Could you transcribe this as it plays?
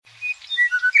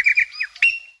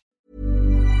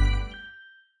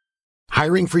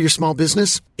Hiring for your small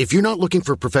business? If you're not looking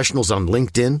for professionals on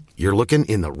LinkedIn, you're looking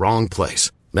in the wrong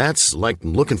place. That's like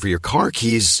looking for your car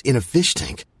keys in a fish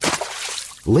tank.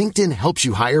 LinkedIn helps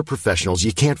you hire professionals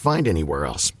you can't find anywhere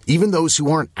else, even those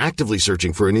who aren't actively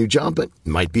searching for a new job but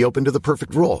might be open to the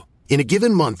perfect role. In a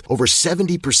given month, over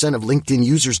 70% of LinkedIn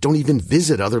users don't even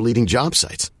visit other leading job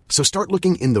sites. So start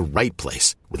looking in the right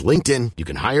place. With LinkedIn, you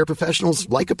can hire professionals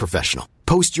like a professional.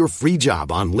 Post your free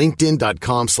job on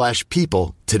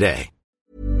linkedin.com/people today.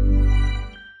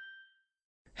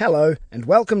 Hello and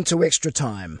welcome to Extra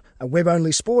Time, a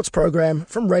web-only sports program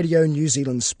from Radio New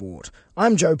Zealand Sport.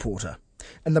 I'm Joe Porter.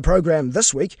 In the program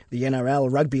this week, the NRL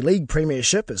Rugby League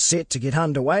Premiership is set to get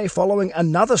underway following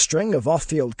another string of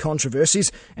off-field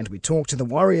controversies, and we talk to the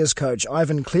Warriors coach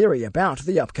Ivan Cleary about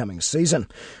the upcoming season.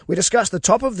 We discuss the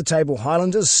top-of-the-table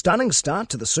Highlanders' stunning start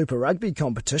to the Super Rugby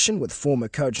competition with former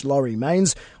coach Laurie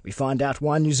Mains. We find out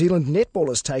why New Zealand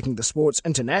netball is taking the sport's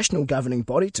international governing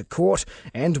body to court,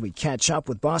 and we catch up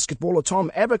with basketballer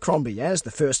Tom Abercrombie as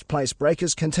the first-place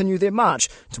Breakers continue their march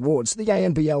towards the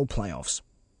ANBL playoffs.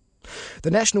 The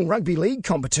National Rugby League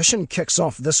competition kicks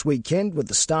off this weekend with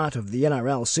the start of the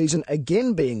NRL season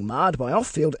again being marred by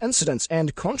off-field incidents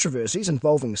and controversies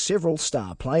involving several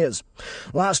star players.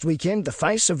 Last weekend, the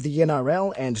face of the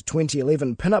NRL and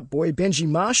 2011 pin-up boy Benji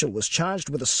Marshall was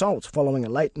charged with assault following a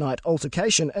late-night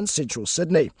altercation in central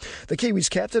Sydney. The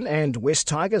Kiwis captain and West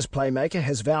Tigers playmaker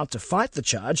has vowed to fight the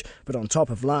charge, but on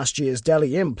top of last year's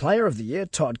Dally M Player of the Year,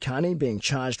 Todd Carney, being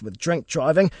charged with drink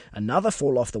driving, another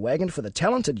fall off the wagon for the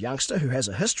talented youngster who has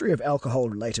a history of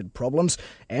alcohol-related problems,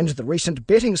 and the recent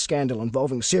betting scandal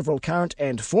involving several current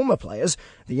and former players,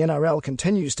 the NRL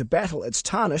continues to battle its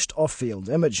tarnished off-field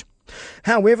image.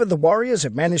 However, the Warriors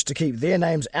have managed to keep their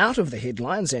names out of the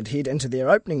headlines and head into their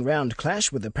opening round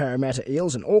clash with the Parramatta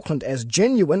Eels in Auckland as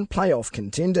genuine playoff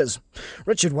contenders.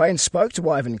 Richard Wayne spoke to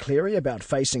Ivan Cleary about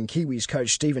facing Kiwis coach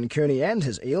Stephen Kearney and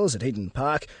his Eels at Eden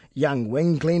Park, young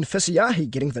wing Glenn Fisiahi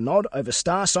getting the nod over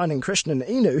star signing Christian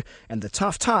Inu, and the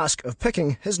tough task of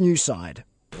picking his new side.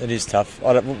 It is tough.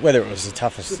 Whether it was the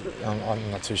toughest,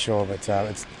 I'm not too sure, but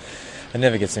it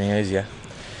never gets any easier.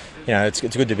 You know, it's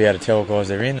good to be able to tell guys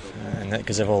they're in, and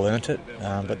because they've all earned it.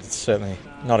 But it's certainly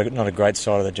not a great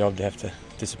side of the job to have to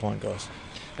disappoint guys.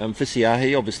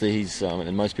 Fisiahi, obviously he's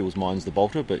in most people's minds the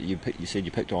bolter, but you said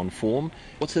you picked on form.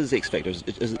 What's his X factor? Is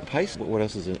it the pace? What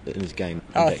else is in his game?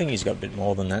 I think he's got a bit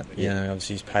more than that. You know,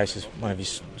 obviously his pace is one of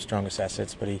his strongest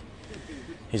assets, but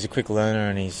he's a quick learner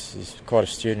and he's quite a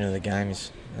student of the game.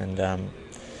 And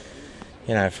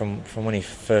you know, from when he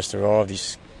first arrived,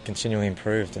 he's continually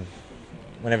improved, and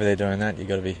whenever they're doing that, you've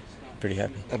got to be pretty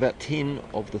happy. About 10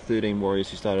 of the 13 Warriors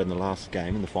who started in the last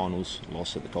game, in the finals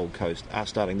loss at the Gold Coast, are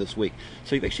starting this week.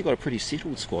 So you've actually got a pretty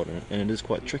settled squad, and it is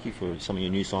quite tricky for some of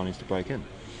your new signings to break in.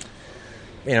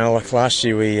 You know, like last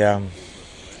year, we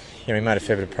made a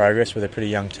fair bit of progress with a pretty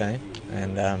young team,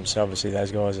 and so obviously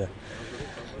those guys are,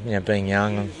 you know, being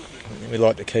young, and we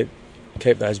like to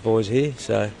keep those boys here.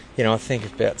 So, you know, I think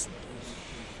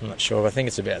I'm not sure, but I think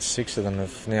it's about 6 of them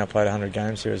have now played 100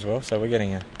 games here as well. So we're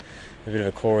getting a bit of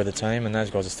a core of the team, and those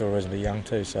guys are still reasonably young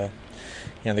too. So, you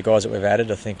know, the guys that we've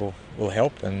added, I think will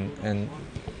help. And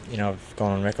you know, I've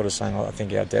gone on record as saying I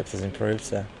think our depth has improved.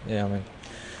 So, yeah, I mean,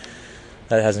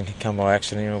 that hasn't come by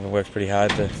accident. You know, we've worked pretty hard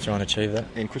to try and achieve that.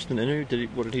 And Christian Inu,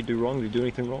 what did he do wrong? Did he do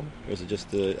anything wrong, or is it just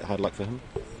hard luck for him?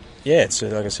 Yeah, it's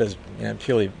like I said, you know,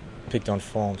 purely picked on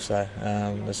form. So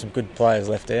there's some good players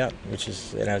left out, which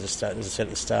is, you know, as I said at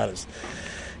the start,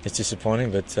 it's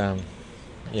disappointing, but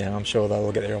you know, I'm sure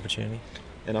they'll get their opportunity.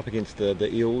 And up against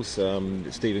the Eels,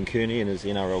 Stephen Kearney in his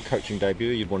NRL coaching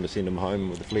debut, you'd want to send him home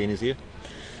with a flea in his ear?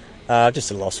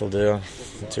 Just a loss will do. I'm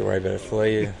not too worried about a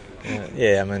flea.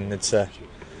 Yeah, I mean, it's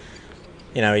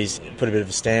you know, he's put a bit of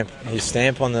his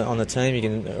stamp on the team. You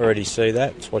can already see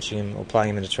that. It's watching him or playing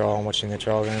him in a trial and watching their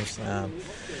trial games.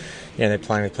 Yeah, they're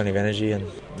playing with plenty of energy, and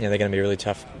you know, they're going to be a really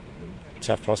tough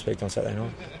prospect on Saturday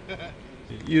night.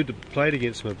 You'd played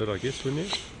against them a bit, I guess, wouldn't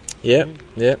you?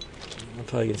 Yeah. I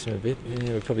played against them a bit.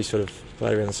 Yeah, we probably sort of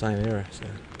played around the same era. So.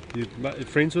 You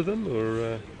friends with them,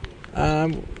 or?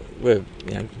 We're,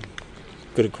 you know,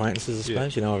 good acquaintances, I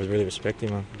suppose. Yeah. You know, I really respect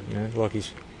him. You know, like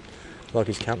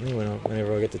his company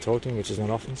whenever I get to talk to him, which is not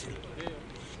often. So.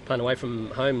 Playing away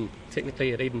from home,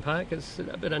 technically at Eden Park, is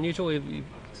a bit unusual. Are you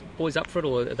boys up for it,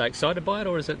 or are they excited by it,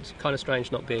 or is it kind of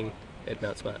strange not being at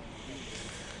Mount Smart?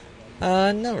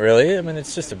 Not really. I mean,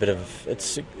 it's just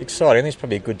it's exciting. I think it's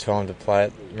probably a good time to play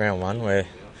at round one, where, you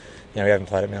know, we haven't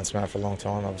played at Mount Smart for a long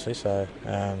time, obviously. So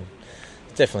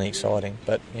it's definitely exciting.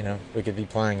 But, you know, we could be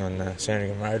playing on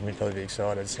Sandringham Road, and we'd probably be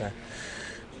excited. So,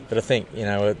 but I think, you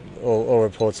know, all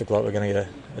reports look like we're going to get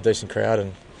a decent crowd,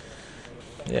 and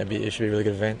Yeah, it should be a really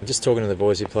good event. Just talking to the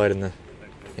boys who played in the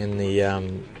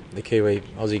Kiwi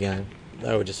Aussie game,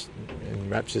 they were just in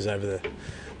raptures over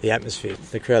the atmosphere,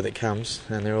 the crowd that comes,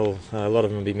 and they're all a lot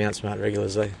of them will be Mount Smart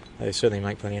regulars. They certainly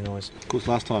make plenty of noise. Of course,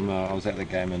 last time I was at the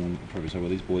game and probably saw with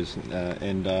these boys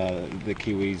and the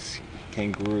Kiwis,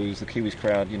 Kangaroos, the Kiwis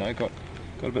crowd, got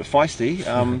a bit feisty.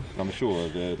 I'm sure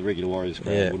the regular Warriors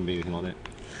crowd wouldn't be anything like that.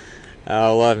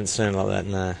 Well, I haven't seen it like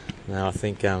that. No. I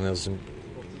think there was some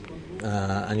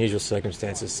unusual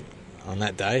circumstances on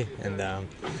that day, and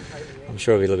I'm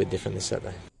sure it'll be a little bit different this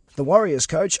Saturday. The Warriors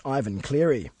coach, Ivan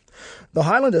Cleary. The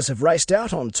Highlanders have raced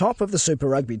out on top of the Super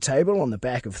Rugby table on the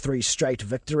back of 3 straight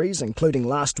victories, including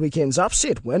last weekend's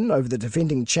upset win over the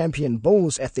defending champion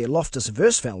Bulls at their Loftus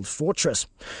Versfeld fortress.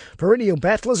 Perennial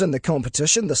battlers in the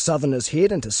competition, the Southerners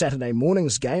head into Saturday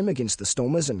morning's game against the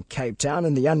Stormers in Cape Town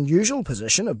in the unusual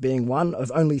position of being one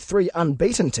of only 3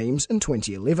 unbeaten teams in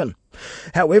 2011.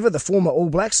 However, the former All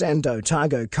Blacks and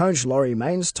Otago coach Laurie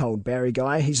Mains told Barry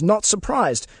Guy he's not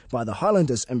surprised by the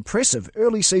Highlanders' impressive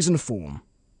early season form.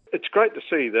 It's great to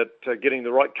see that getting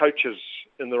the right coaches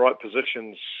in the right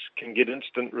positions can get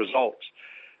instant results.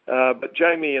 But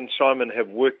Jamie and Simon have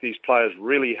worked these players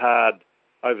really hard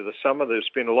over the summer. They've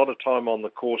spent a lot of time on the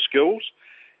core skills,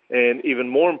 and even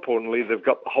more importantly, they've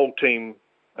got the whole team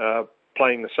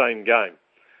playing the same game,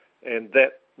 and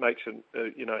that makes a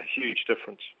huge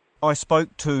difference. I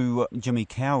spoke to Jimmy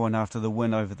Cowan after the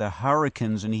win over the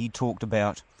Hurricanes, and he talked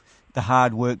about the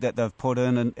hard work that they've put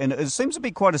in, and it seems to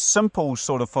be quite a simple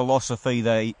sort of philosophy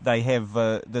they have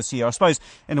this year. I suppose,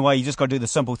 in a way, you just got to do the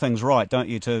simple things right, don't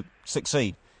you, to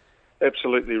succeed?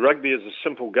 Absolutely. Rugby is a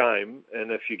simple game,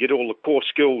 and if you get all the core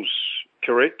skills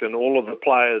correct and all of the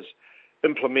players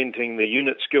implementing the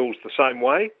unit skills the same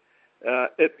way,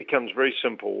 it becomes very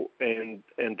simple, and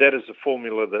that is the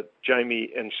formula that Jamie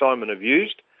and Simon have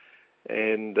used,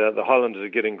 and the Highlanders are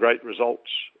getting great results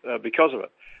because of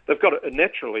it. They've got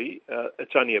naturally,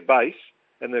 it's only a base,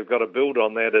 and they've got to build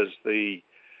on that as the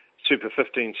Super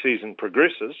 15 season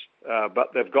progresses,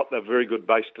 but they've got a very good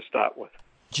base to start with.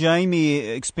 Jamie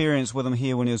experienced with him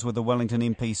here when he was with the Wellington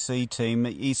NPC team.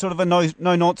 He's sort of a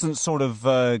no-nonsense sort of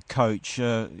coach.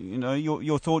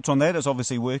 Your thoughts on that? It's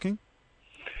obviously working.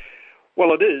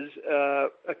 Well, it is.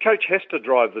 A coach has to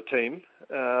drive the team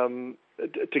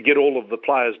to get all of the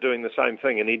players doing the same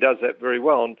thing, and he does that very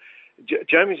well. And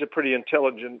Jamie's a pretty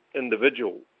intelligent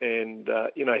individual, and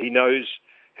he knows,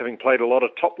 having played a lot of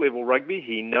top-level rugby,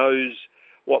 he knows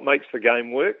what makes the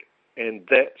game work, and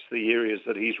that's the areas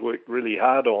that he's worked really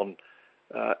hard on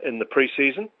in the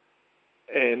pre-season.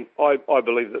 And I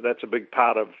believe that that's a big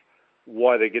part of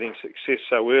why they're getting success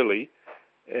so early,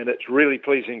 and it's really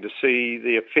pleasing to see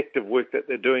the effective work that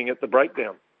they're doing at the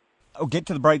breakdown. I'll get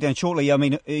to the breakdown shortly. I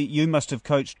mean, you must have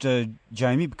coached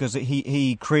Jamie, because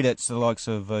he credits the likes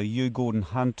of you, Gordon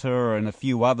Hunter, and a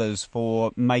few others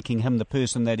for making him the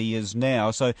person that he is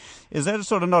now. So is that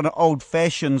sort of not an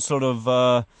old-fashioned sort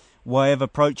of way of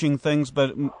approaching things?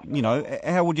 But,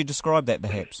 how would you describe that,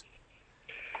 perhaps?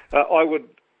 I would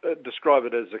describe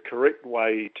it as a correct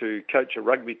way to coach a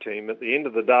rugby team. At the end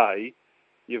of the day,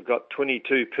 you've got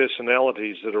 22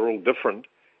 personalities that are all different,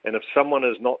 and if someone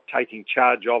is not taking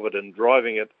charge of it and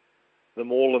driving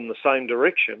them all in the same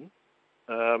direction,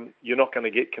 you're not going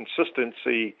to get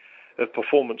consistency of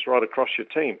performance right across your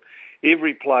team.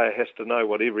 Every player has to know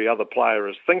what every other player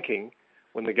is thinking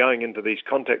when they're going into these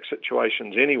contact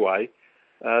situations anyway.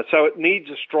 So it needs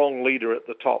a strong leader at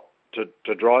the top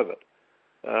to drive it.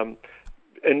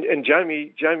 And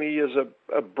Jamie is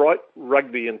a bright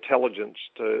rugby intelligence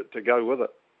to go with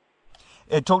it.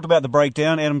 It talked about the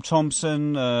breakdown. Adam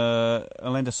Thompson,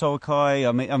 Alanda Soakai.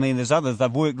 I mean, there's others. They've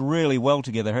worked really well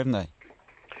together, haven't they?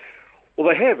 Well,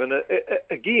 they have, and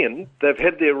again, they've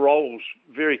had their roles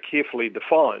very carefully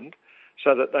defined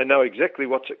so that they know exactly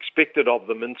what's expected of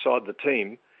them inside the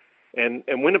team. And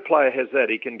when a player has that,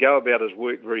 he can go about his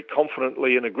work very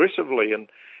confidently and aggressively. And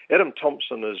Adam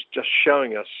Thompson is just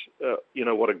showing us,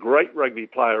 what a great rugby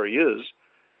player he is.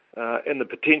 And the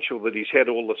potential that he's had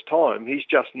all this time. He's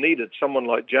just needed someone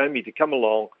like Jamie to come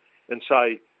along and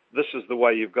say, this is the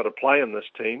way you've got to play in this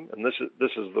team, and this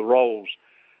is the roles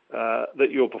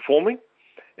that you're performing.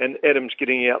 And Adam's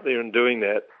getting out there and doing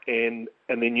that, and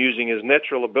then using his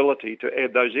natural ability to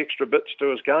add those extra bits to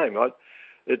his game.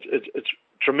 It's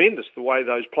tremendous the way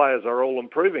those players are all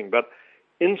improving. But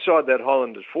inside that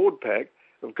Highlanders forward pack,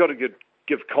 we've got to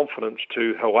give confidence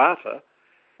to Hauata.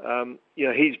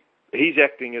 He's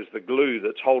acting as the glue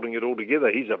that's holding it all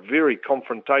together. He's a very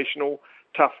confrontational,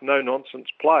 tough, no-nonsense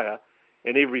player,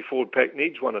 and every forward pack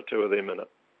needs one or two of them in it.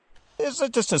 Is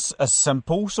it just a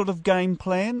simple sort of game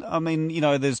plan? I mean,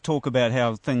 there's talk about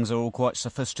how things are all quite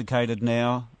sophisticated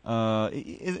now.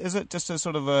 Is it just a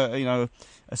sort of a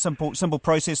simple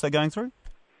process they're going through?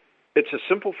 It's a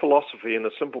simple philosophy and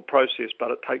a simple process,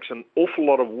 but it takes an awful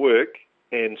lot of work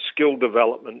and skill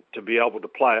development to be able to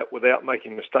play it without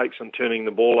making mistakes and turning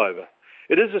the ball over.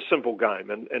 It is a simple game,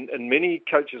 and many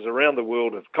coaches around the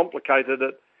world have complicated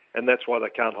it, and that's why they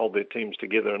can't hold their teams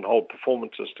together and hold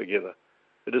performances together.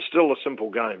 It is still a simple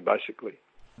game, basically.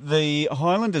 The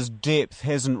Highlanders' depth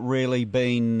hasn't really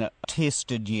been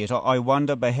tested yet. I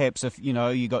wonder perhaps if, you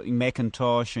got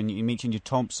McIntosh and you mentioned your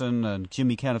Thompson and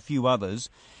Jimmy Count, a few others.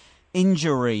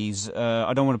 Injuries,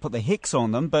 I don't want to put the hex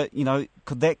on them, but,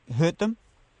 could that hurt them?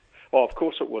 Oh, of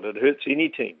course it would. It hurts any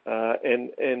team.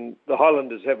 And the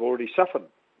Highlanders have already suffered,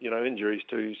 injuries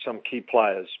to some key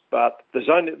players. But there's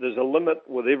a limit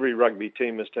with every rugby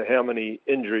team as to how many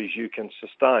injuries you can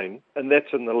sustain, and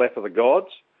that's in the lap of the gods.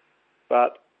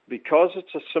 But because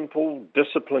it's a simple,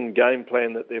 disciplined game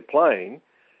plan that they're playing,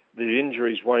 the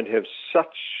injuries won't have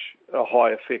such a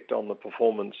high effect on the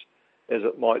performance as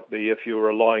it might be if you're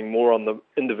relying more on the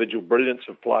individual brilliance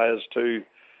of players to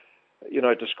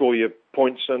score your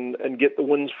points and get the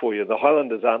wins for you. The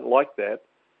Highlanders aren't like that,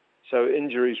 so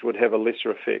injuries would have a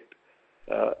lesser effect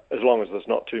as long as there's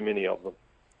not too many of them.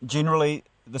 Generally,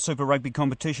 the Super Rugby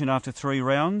competition after 3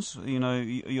 rounds,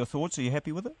 your thoughts, are you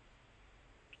happy with it?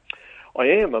 I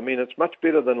am. I mean, it's much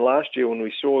better than last year when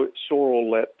we saw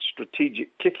all that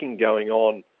strategic kicking going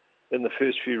on in the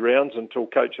first few rounds until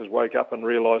coaches woke up and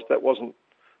realised that wasn't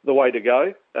the way to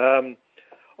go.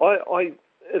 I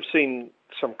have seen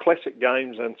some classic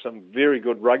games and some very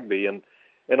good rugby, and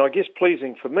I guess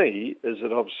pleasing for me is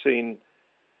that I've seen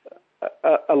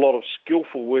a lot of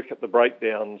skillful work at the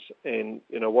breakdowns and,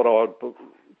 what I would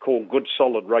call good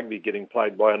solid rugby getting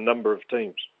played by a number of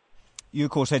teams. You,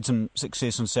 of course, had some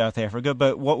success in South Africa,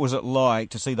 but what was it like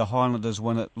to see the Highlanders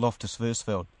win at Loftus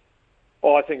Versfeld?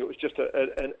 Oh, I think it was just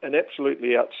an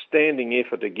absolutely outstanding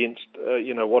effort against,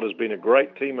 what has been a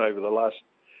great team over the last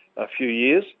few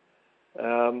years.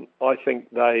 I think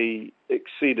they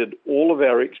exceeded all of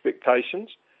our expectations.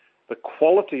 The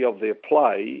quality of their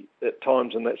play at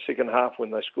times in that second half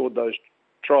when they scored those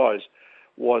tries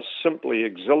was simply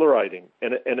exhilarating.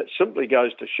 And it simply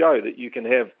goes to show that you can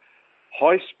have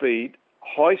high speed,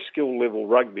 high skill level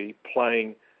rugby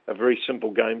playing a very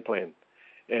simple game plan.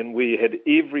 And we had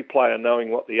every player knowing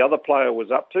what the other player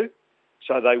was up to.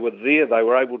 So they were there, they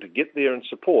were able to get there and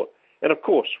support. And of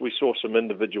course, we saw some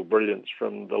individual brilliance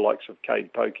from the likes of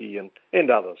Cade Pokey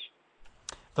and others.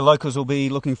 The locals will be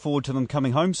looking forward to them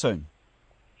coming home soon.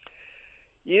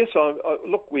 Yes,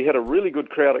 look, we had a really good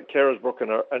crowd at Carisbrook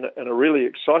and a really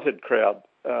excited crowd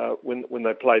when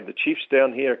they played the Chiefs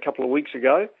down here a couple of weeks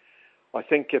ago. I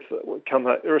think if we come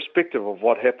home, irrespective of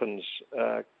what happens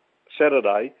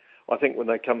Saturday, I think when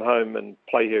they come home and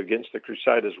play here against the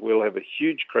Crusaders, we'll have a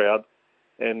huge crowd,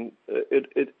 and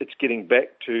it's getting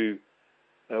back to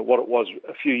what it was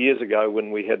a few years ago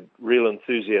when we had real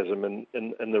enthusiasm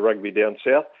in the rugby down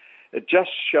south. It just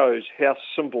shows how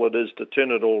simple it is to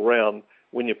turn it all around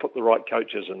when you put the right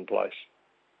coaches in place.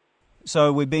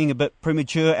 So we're being a bit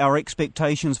premature, our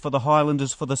expectations for the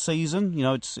Highlanders for the season?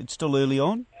 It's still early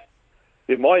on?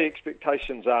 Yeah, my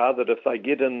expectations are that if they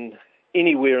get in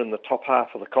anywhere in the top half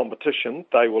of the competition,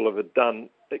 they will have done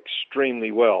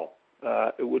extremely well.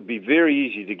 It would be very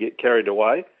easy to get carried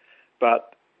away,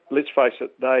 but let's face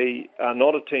it, they are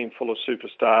not a team full of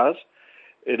superstars.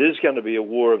 It is going to be a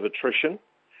war of attrition,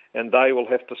 and they will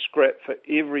have to scrap for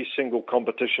every single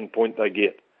competition point they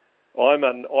get.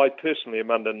 I personally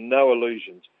am under no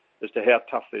illusions as to how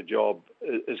tough their job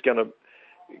is going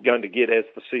to get as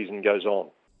the season goes on.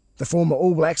 The former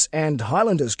All Blacks and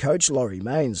Highlanders coach Laurie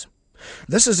Mains.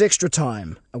 This is Extra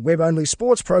Time, a web-only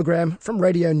sports program from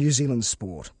Radio New Zealand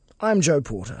Sport. I'm Joe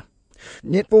Porter.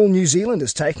 Netball New Zealand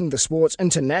is taking the sport's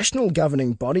international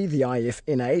governing body, the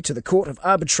IFNA, to the Court of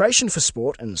Arbitration for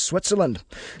Sport in Switzerland.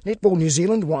 Netball New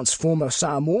Zealand wants former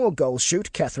Samoa goal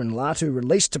shoot Catherine Latu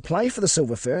released to play for the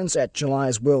Silver Ferns at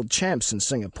July's World Champs in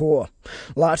Singapore.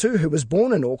 Latu, who was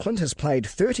born in Auckland, has played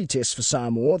 30 tests for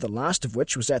Samoa, the last of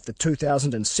which was at the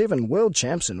 2007 World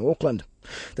Champs in Auckland.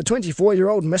 The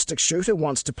 24-year-old Mystic shooter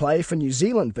wants to play for New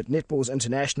Zealand, but netball's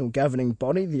international governing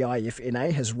body, the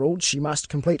IFNA, has ruled she must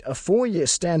complete a 4-year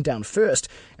stand-down first,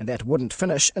 and that wouldn't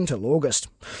finish until August.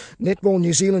 Netball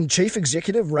New Zealand Chief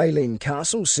Executive Raylene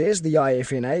Castle says the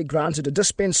IFNA granted a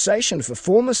dispensation for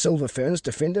former Silver Ferns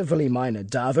defender Vilimaina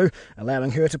Davu, allowing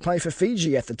her to play for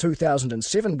Fiji at the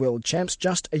 2007 World Champs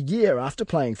just a year after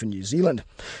playing for New Zealand.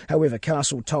 However,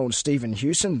 Castle told Stephen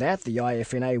Hewson that the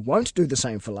IFNA won't do the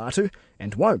same for Latu,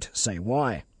 and won't say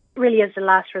why. Really is the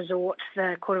last resort,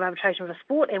 the Court of Arbitration for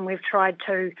Sport, and we've tried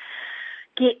to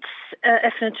get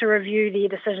IFNA to review their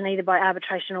decision either by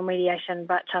arbitration or mediation,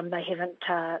 but they haven't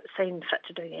seen fit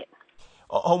to do that.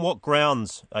 On what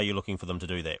grounds are you looking for them to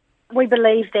do that? We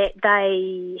believe that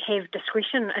they have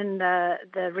discretion in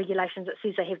the regulations. It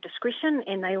says they have discretion,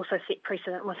 and they also set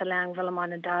precedent with allowing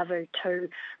Wilhelmina Davu to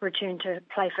return to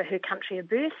play for her country of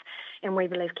birth, and we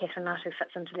believe Kathryn Latu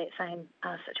fits into that same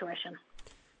situation.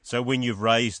 So when you've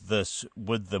raised this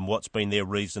with them, what's been their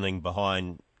reasoning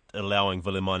behind allowing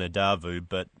Wilhelmina Davu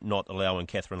but not allowing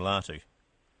Kathryn Latu?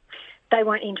 They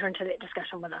won't enter into that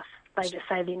discussion with us. They just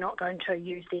say they're not going to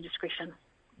use their discretion.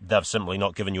 They've simply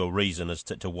not given you a reason as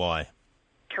to why?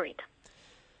 Correct.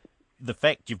 The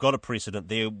fact you've got a precedent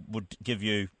there would give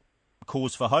you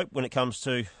cause for hope when it comes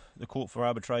to the Court for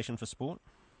Arbitration for Sport?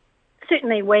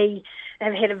 Certainly we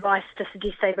have had advice to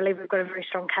suggest they believe we've got a very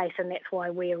strong case, and that's why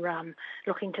we're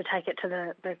looking to take it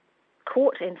to the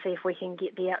court and see if we can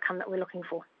get the outcome that we're looking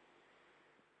for.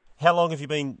 How long have you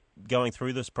been going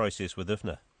through this process with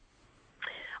IFNA?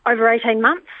 Over 18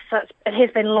 months, so it has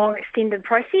been a long, extended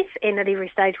process, and at every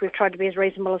stage we've tried to be as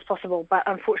reasonable as possible, but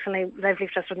unfortunately they've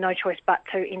left us with no choice but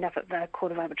to end up at the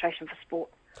Court of Arbitration for Sport.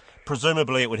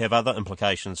 Presumably it would have other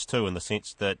implications too, in the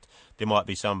sense that there might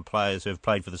be some players who have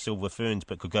played for the Silver Ferns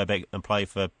but could go back and play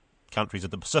for countries of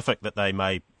the Pacific that they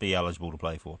may be eligible to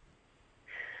play for.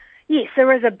 Yes,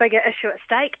 there is a bigger issue at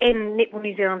stake, and Netball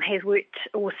New Zealand has worked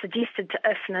or suggested to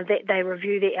IFNA that they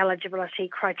review their eligibility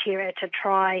criteria to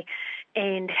try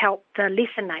and help the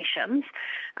lesser nations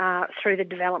through the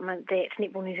development that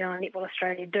Netball New Zealand and Netball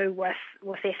Australia do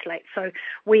with athletes. So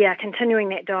we are continuing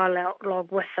that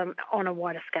dialogue with them on a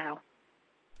wider scale.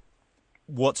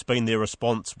 What's been their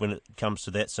response when it comes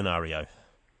to that scenario?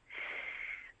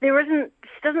 There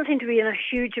doesn't seem to be a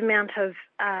huge amount of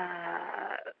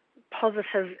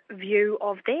positive view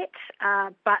of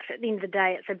that, but at the end of the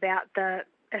day it's about the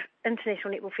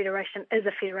International Netball Federation is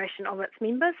a federation of its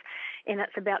members, and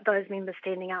it's about those members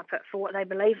standing up for what they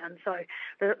believe in. So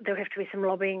there'll have to be some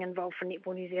lobbying involved for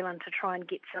Netball New Zealand to try and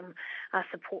get some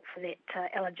support for that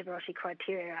eligibility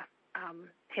criteria,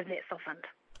 have that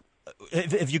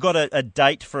softened. Have you got a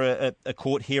date for a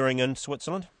court hearing in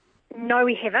Switzerland? No,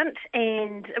 we haven't,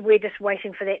 and we're just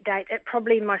waiting for that date. It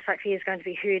probably most likely is going to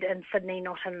be heard in Sydney,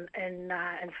 not in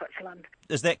Switzerland.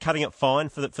 Is that cutting it fine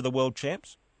for the World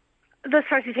Champs? This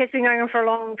process has been going on for a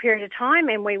long period of time,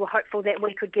 and we were hopeful that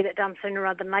we could get it done sooner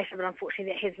rather than later, but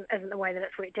unfortunately that isn't the way that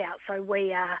it's worked out. So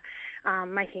we are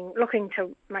looking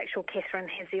to make sure Kathryn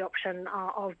has the option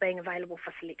of being available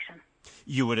for selection.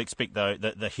 You would expect, though,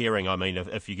 that the hearing, I mean,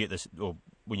 if you get this, or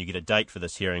when you get a date for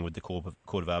this hearing with the Court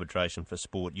of Arbitration for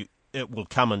Sport, it will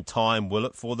come in time, will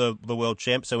it, for the World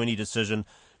Champ? So any decision,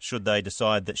 should they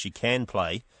decide that she can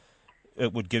play,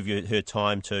 it would give her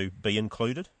time to be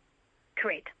included?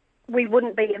 Correct. We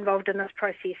wouldn't be involved in this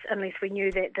process unless we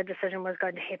knew that the decision was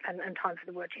going to happen in time for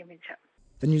the World Championship.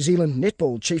 The New Zealand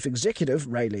Netball Chief Executive,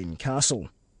 Raylene Castle.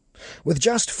 With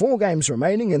just 4 games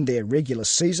remaining in their regular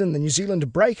season, the New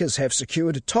Zealand Breakers have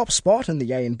secured a top spot in the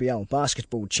ANBL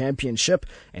Basketball Championship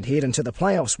and head into the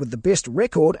playoffs with the best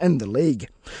record in the league.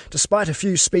 Despite a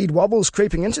few speed wobbles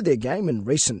creeping into their game in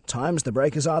recent times, the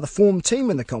Breakers are the form team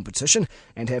in the competition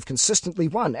and have consistently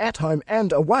won at home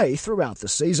and away throughout the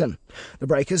season. The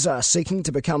Breakers are seeking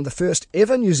to become the first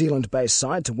ever New Zealand-based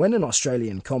side to win an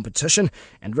Australian competition,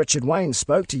 and Richard Wayne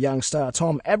spoke to young star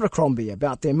Tom Abercrombie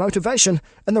about their motivation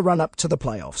in the run-up to the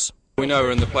playoffs. We know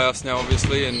we're in the playoffs now,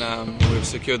 obviously, and we've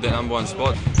secured that number 1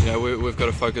 spot. We've got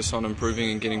to focus on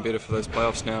improving and getting better for those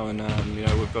playoffs now, and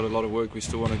we've got a lot of work we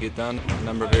still want to get done, a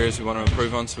number of areas we want to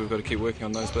improve on, so we've got to keep working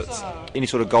on those bits. Any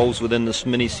sort of goals within this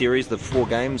mini-series, the 4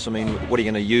 games? I mean, what are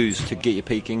you going to use to get you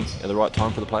peaking at the right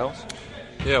time for the playoffs?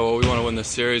 Yeah, well, we want to win this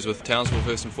series with Townsville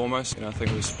first and foremost. I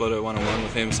think we've split it 1-1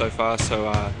 with them so far,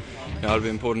 so it'll be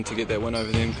important to get that win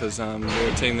over them because they're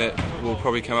a team that we'll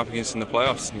probably come up against in the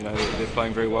playoffs. They're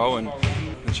playing very well, and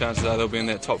the chances are they'll be in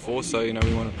that top 4. So we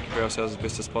want to prepare ourselves as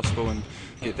best as possible and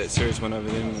get that series win over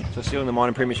them. So stealing the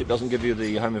minor premiership doesn't give you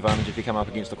the home advantage if you come up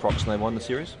against the Crocs and they won the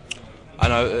series? I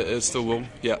know it still will.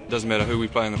 Yeah, it doesn't matter who we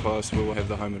play in the playoffs, we will have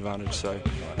the home advantage. So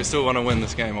we still want to win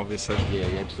this game, obviously. Yeah,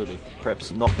 absolutely.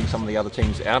 Perhaps knocking some of the other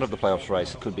teams out of the playoffs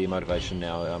race could be a motivation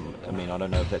now. I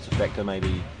don't know if that's a factor.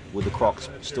 Maybe would the Crocs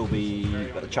still be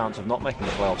a chance of not making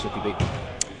the playoffs if you beat them?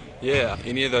 Yeah,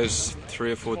 any of those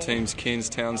 3 or 4 teams, Cairns,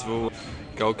 Townsville,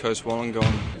 Gold Coast,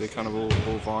 Wollongong, they're kind of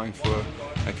all vying for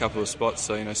a couple of spots.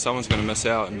 So someone's going to miss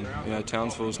out, and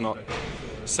Townsville's not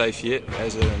safe yet,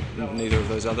 as neither of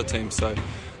those other teams. So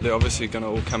they're obviously going to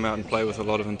all come out and play with a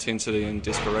lot of intensity and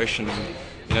desperation, and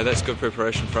that's good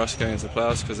preparation for us going into the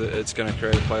playoffs, because it's going to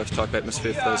create a playoff type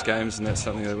atmosphere for those games, and that's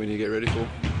something that we need to get ready for.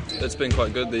 It's been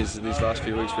quite good these last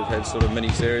few weeks. We've had sort of mini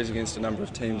series against a number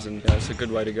of teams, and it's a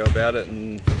good way to go about it,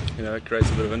 and it creates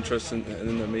a bit of interest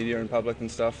in the media and public and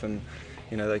stuff, and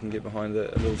they can get behind a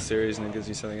little series, and it gives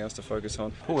you something else to focus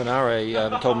on. Paul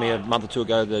Inare told me a month or two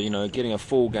ago that getting a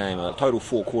full game, a total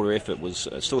 4-quarter effort was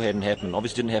still hadn't happened.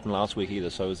 Obviously didn't happen last week either.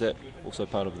 So is that also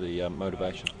part of the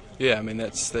motivation? Yeah, I mean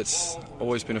that's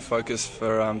always been a focus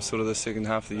for sort of the second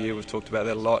half of the year. We've talked about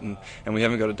that a lot, and we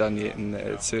haven't got it done yet, and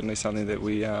it's certainly something that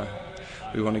we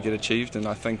want to get achieved. And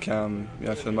I think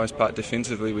for the most part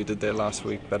defensively we did that last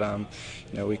week, but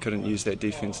we couldn't use that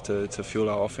defence to fuel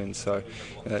our offence. So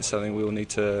that's something we will need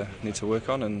to work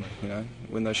on. And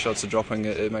when those shots are dropping,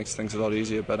 it makes things a lot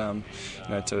easier. But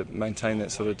to maintain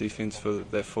that sort of defence for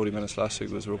that 40 minutes last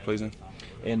week was real pleasing.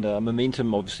 And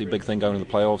momentum, obviously a big thing going into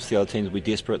the playoffs. The other teams will be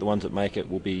desperate. The ones that make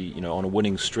it will be on a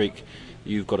winning streak.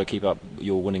 You've got to keep up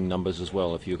your winning numbers as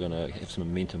well if you're going to have some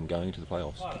momentum going into the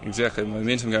playoffs. Exactly,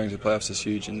 momentum going into the playoffs is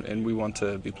huge, and we want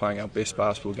to be playing our best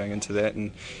basketball going into that.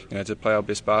 And to play our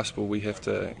best basketball, we have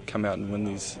to come out and win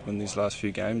these last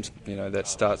few games. That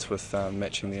starts with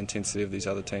matching the intensity of these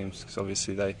other teams, because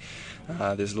obviously there's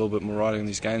a little bit more riding in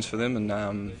these games for them, and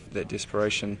that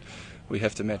desperation, we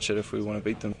have to match it if we want to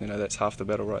beat them. That's half the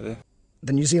battle right there.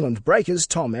 The New Zealand Breakers'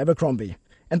 Tom Abercrombie.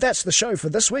 And that's the show for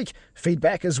this week.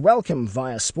 Feedback is welcome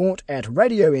via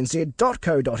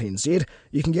sport@radionz.co.nz.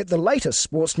 You can get the latest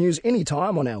sports news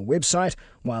anytime on our website,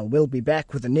 while we'll be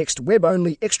back with the next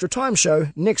web-only Extra Time show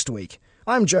next week.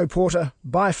 I'm Joe Porter.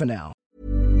 Bye for now.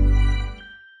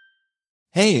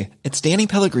 Hey, it's Danny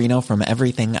Pellegrino from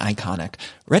Everything Iconic.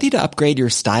 Ready to upgrade your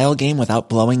style game without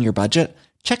blowing your budget?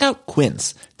 Check out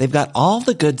Quince. They've got all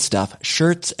the good stuff,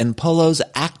 shirts and polos,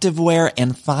 activewear,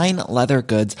 and fine leather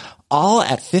goods, all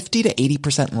at 50 to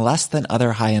 80% less than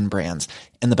other high-end brands.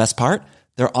 And the best part?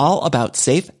 They're all about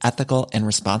safe, ethical, and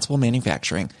responsible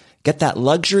manufacturing. Get that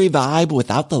luxury vibe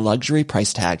without the luxury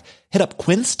price tag. Hit up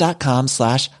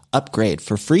quince.com/upgrade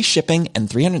for free shipping and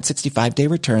 365-day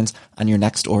returns on your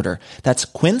next order. That's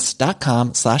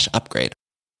quince.com/upgrade.